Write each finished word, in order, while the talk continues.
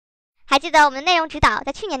还记得我们的内容指导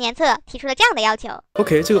在去年年测提出了这样的要求。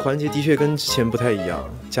OK， 这个环节的确跟之前不太一样，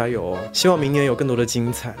加油！希望明年有更多的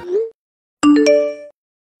精彩。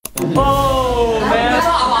哦，没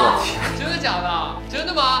啥吧？真的假的？真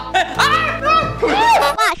的吗？哇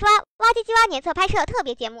说哇唧唧哇年测拍摄特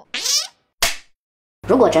别节目。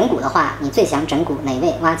如果整蛊的话，你最想整蛊哪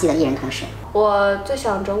位哇唧的艺人同事？我最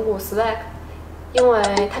想整蛊 Slack， 因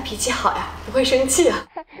为他脾气好呀，不会生气啊。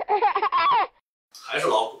还是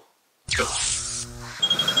老虎，正好。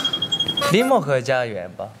林墨和家园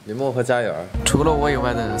吧，林墨和家园，除了我以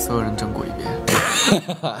外的所有人整蛊一遍。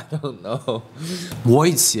I don't know。我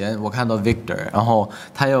以前看到 Victor， 然后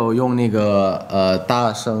他有用那个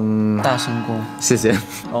大声功，谢谢。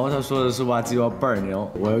然后他说的是哇唧哇倍儿牛，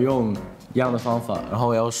我要用一样的方法，然后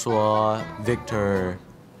我要说 Victor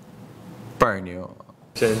倍儿牛。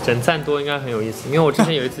整赞多应该很有意思，因为我之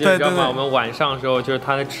前有一次就知道吗？我们晚上的时候就是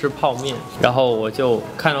他在吃泡面，然后我就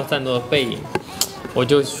看到赞多的背影。我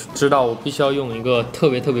就知道我必须要用一个特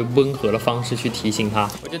别温和的方式去提醒他，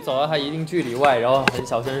我就走到他一定距离外，然后很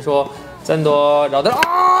小声说赞多，然后他说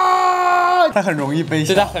啊，他很容易被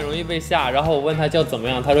吓，对，他很容易被吓。然后我问他叫怎么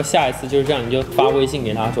样，他说下一次就是这样，你就发微信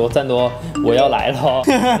给他说赞多我要来了，然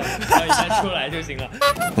后你再出来就行了。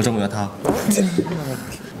我整不了他，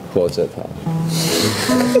活着他，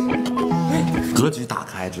格局打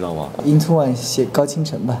开，知道吗？INTO1 X 写高卿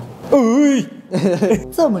尘吧。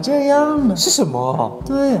怎么这样呢？是什么？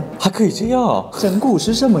对，还可以这样？整蛊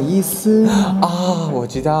是什么意思啊？我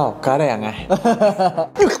知道，搞了样哎。笼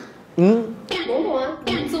统啊，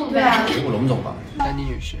隆重对啊，给我龙总吧。丹妮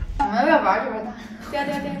女士，我们要玩这边的。对。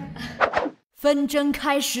纷争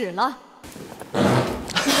开始了。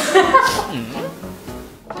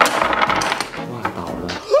哇，倒了。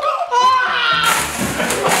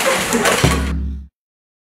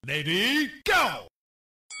Lady go。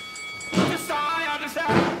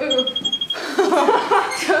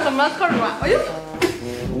这怎么特软？哎呦！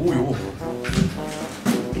哦呦！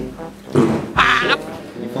啊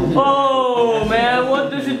 ！Oh man,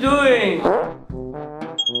 what is she doing？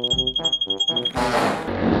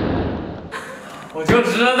 我就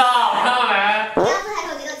知道，看到没？你刚坐台时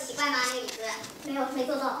候觉得奇怪吗？那个椅子没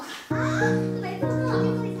坐到。啊，没坐到，再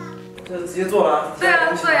坐一下。这直接坐了。对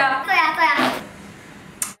啊，坐呀。坐呀。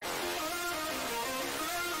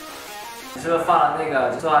你是不是放了那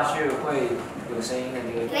个坐下去会有声音的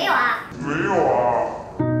那个？没有啊。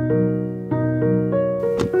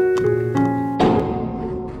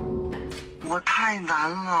我太难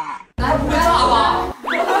了。他不会炸吧？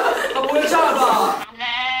他不会炸吧？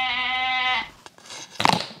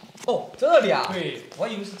哦，这里啊？对，我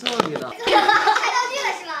以为是这里的。拍道具了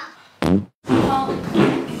是吗？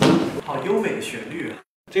好优美的旋律。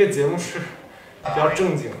这个节目是比较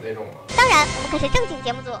正经那种吗？当然，我们可是正经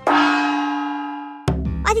节目组。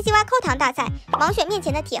哇唧唧哇抠糖大赛，盲选面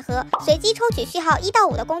前的铁盒，随机抽取序号1到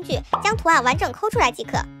5的工具，将图案完整抠出来即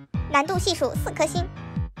可。难度系数4颗星。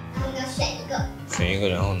然后你要选一个。选一个，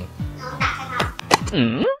然后呢？然后打开它。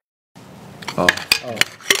哦。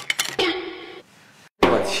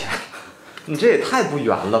我天，你这也太不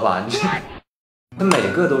圆了吧！你这，它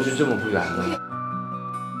每个都是这么不圆的吗？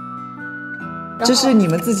这是你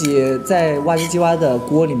们自己在哇唧唧哇的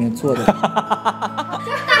锅里面做的。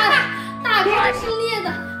大概是裂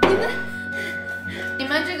的，你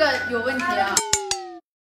们这个有问题啊！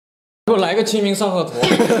给我来个清明上河图。1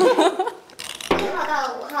号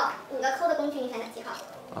到5号，5个抠的工具，你选哪几号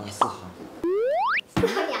4号。4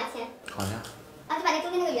号你要签。好呀。啊，就把那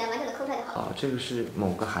中间那个圆完整的抠出来就好了。哦，这个是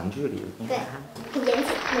某个韩剧里的。对，很严谨，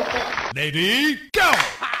对。Lady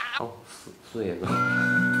go。哦，四页的。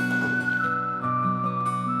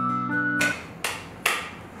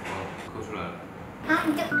抠出来了。啊，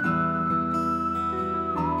你就。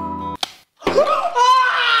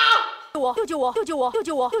救我！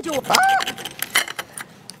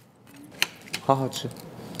好好吃。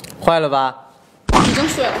坏了吧？已经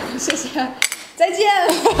水了，谢谢，再见。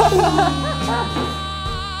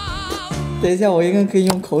等一下，我应该可以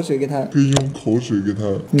用口水给它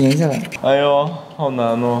粘下来。哎呦，好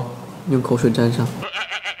难哦！用口水沾上。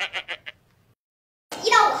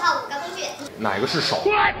1到5号5个工具。哪个是手？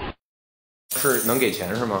是能给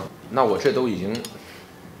钱是吗？那我这都已经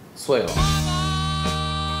碎了。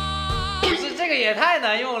不是这个也太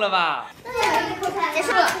难用了吧？那2个被抠出来结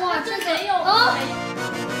束了。哇，这没有啊！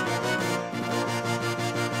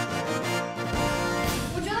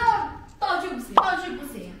我觉得道具不行，道具不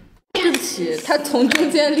行。对不起，它从中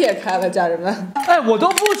间裂开了，家人们。哎，我都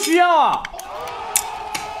不需要啊！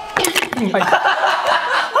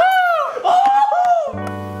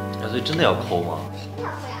所以真的要抠吗？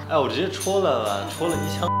哎，我直接戳了吧，戳了一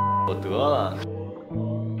枪，我得了。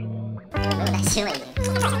新了已经。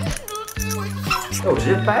哎，我直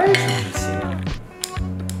接掰是不是钱？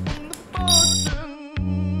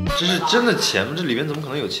这是真的钱吗？这里面怎么可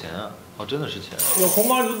能有钱啊？哦，真的是钱。有红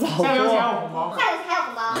包就早说。下一次还有红包。下一次还有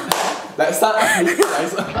红包。来3，来一次。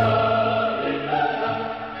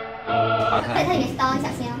对，它里面是刀，你小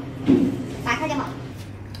心哦。打开就好了。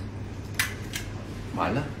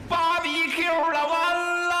完了。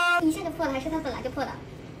你现在破的还是它本来就破的？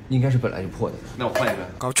应该是本来就破的。那我换一个。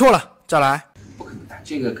搞错了，再来。不可能的，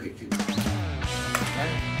这个可以，这个。哎，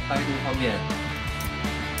拍这方面。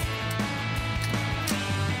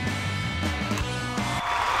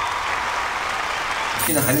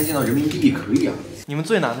现在还能见到人民币，可以啊。你们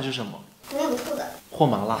最难的是什么？没有吐的。和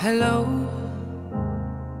麻辣。Hello。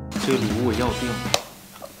这个礼物我要定。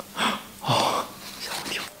哦，吓我一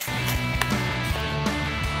跳。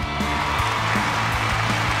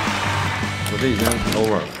我这已经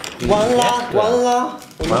over 了。完了，完了，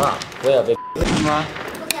完了！我也被吗？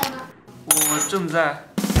我正在。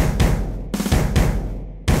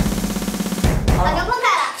把人崩开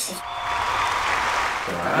了。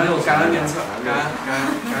感恩检测，感恩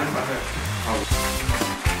反对。好。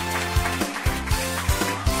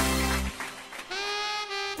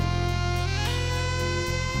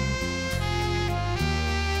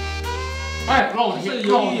哎，老是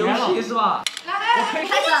鱿鱼游戏是吧？来，快去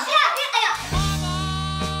吃！哎呀，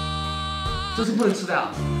这是不能吃的呀。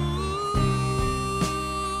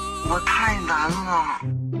我太难了。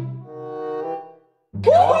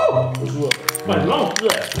很浪费。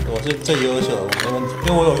我是最优秀的，我们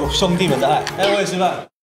因为我有兄弟们的爱。哎，我也吃饭。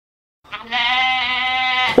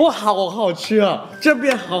哇，好好吃啊！这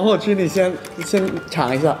边好好吃，你先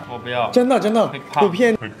尝一下。我不要。真的，不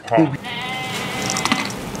骗。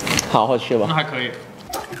好好吃吧？那还可以。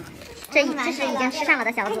这是已经吃上了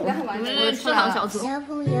的小组，我们吃糖小组。小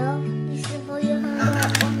朋友，你是否有很多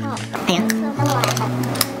问号？哎呀。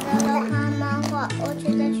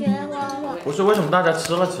不是，为什么大家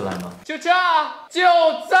吃了起来呢？就这，就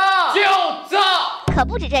这。可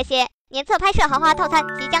不止这些，年测拍摄豪华套餐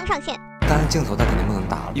即将上线。但是镜头到底能不能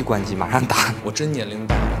打了？一关机马上打。我真年龄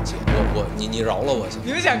大了，姐，你饶了我行？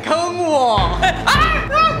你们想坑我？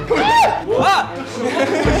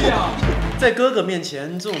在哥哥面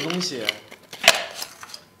前，这种东西，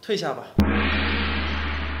退下吧。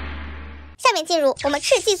下面进入我们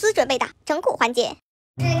斥巨资准备的整蛊环节。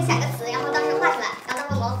就是你想个词，然后到时候画出来，然后到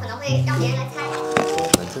时候我可能会让别人来猜。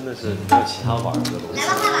我们真的是没有其他玩的东西。来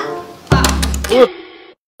吧，画吧。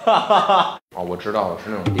哈哈哈！哦，我知道了，是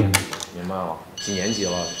那种电子，明白了。几年级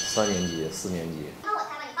了？3年级、4年级。那我猜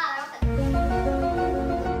吧，你画了，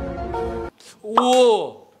然后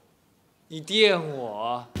哇，你电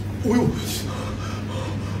我！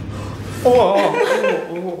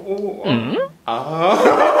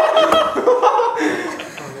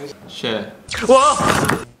是。我。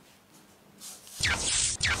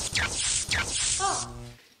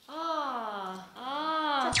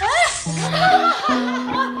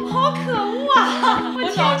好可恶啊！我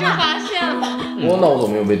早就发现了。我脑子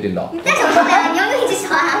没有被电到。那怎么说呢？你要用一只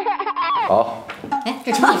手啊。好。哎，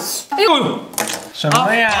这成了。哎呦，什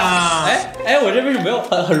么呀？哎，我这为什么没有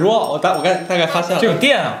很弱？我大概发现了。这有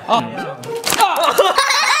电啊！别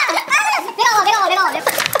搞我！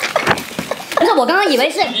不是，我刚刚以为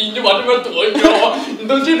是。你就往这边躲，你知道吗？你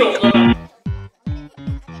都这种的。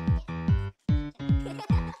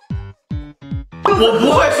我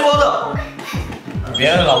不会说的。别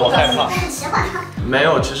摁了，我害怕。没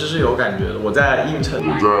有，其实是有感觉的。我在硬撑。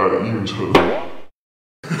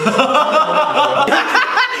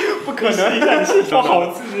不可能，我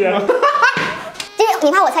好刺激啊！这个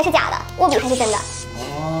你怕我猜是假的，握笔才是真的。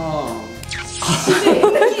哦。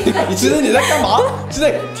你知道你在干嘛？真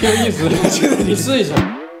的挺有意思的。真的，你试一下。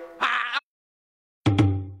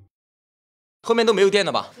后面都没有电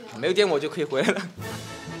了吧？没有电我就可以回来了。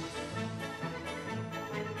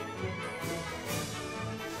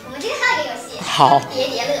我们这还有一个游戏，好，叠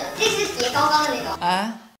叠乐，这是叠高高的那种。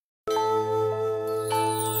啊。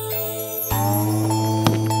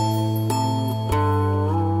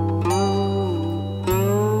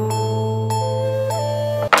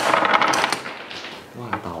哇，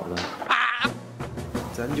倒了。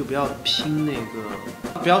咱就不要拼那个，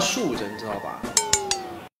不要竖着，你知道吧？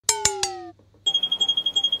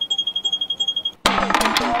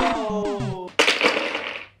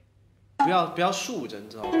不要竖着，你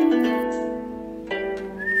知道吗？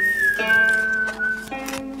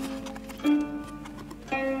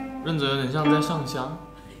认真有点像在上香。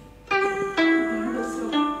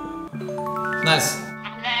Nice。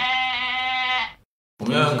我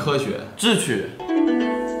们要用科学、智取。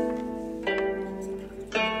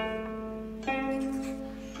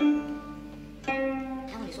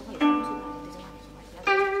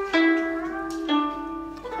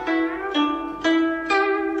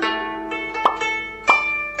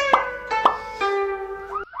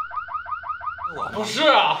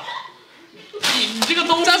你这个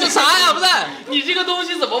东西这是啥呀？不是，你这个东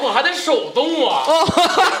西怎么我还得手动啊？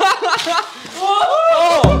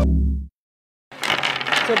哦，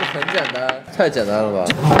这不很简单？太简单了吧？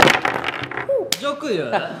这个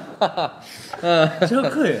人，这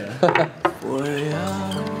个人。我要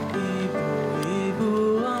一步一步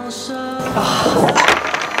往上。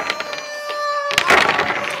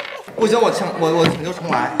不行，我请求重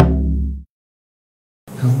来。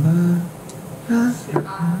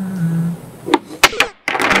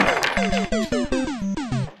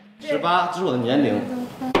 18，这是我的年龄。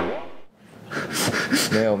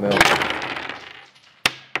没有。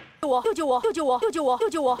救我！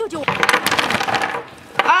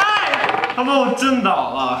哎，他把我震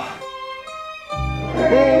倒了。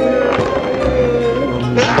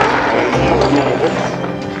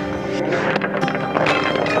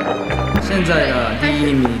现在的第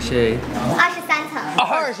1名谁23层。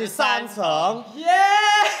23层，耶！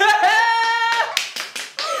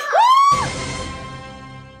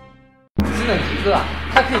只能一个啊？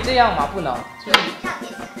他可以这样吗？不能。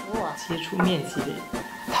哇，接触面积里，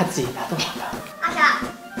他自己拿多少个？22。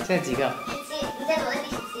现在几个17，你在罗的第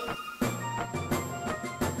17。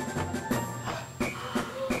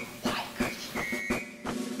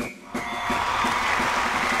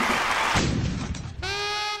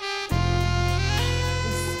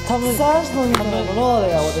他们30层怎么落的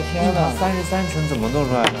呀？我的天哪！33层怎么弄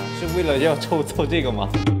出来的？是为了要凑这个吗？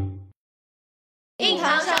硬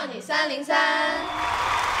糖少女303。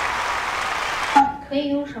可以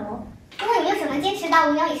用手。如果你用手能坚持到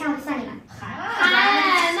5秒以上，我就算你们。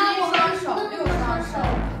嗨，那我双手，6双手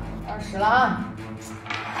，20了啊。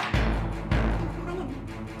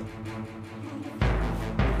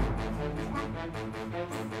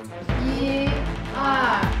1、2、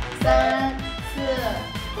3、4、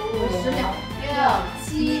5、10秒，6、7、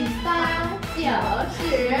8、9、10，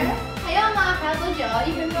还要吗？还要多久？1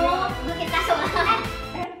分钟。我们可以撒手了。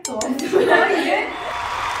左可以。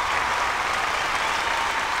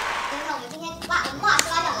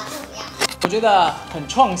我觉得很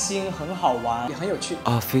创新，很好玩，也很有趣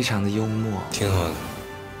啊，非常的幽默，挺好的。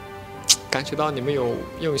感觉到你们有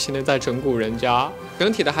用心的在整蛊人家，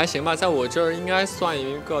整体的还行吧，在我这儿应该算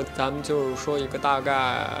一个，咱们就是说一个大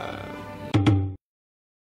概，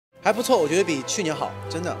还不错，我觉得比去年好，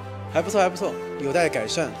真的还不错，有待改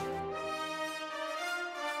善。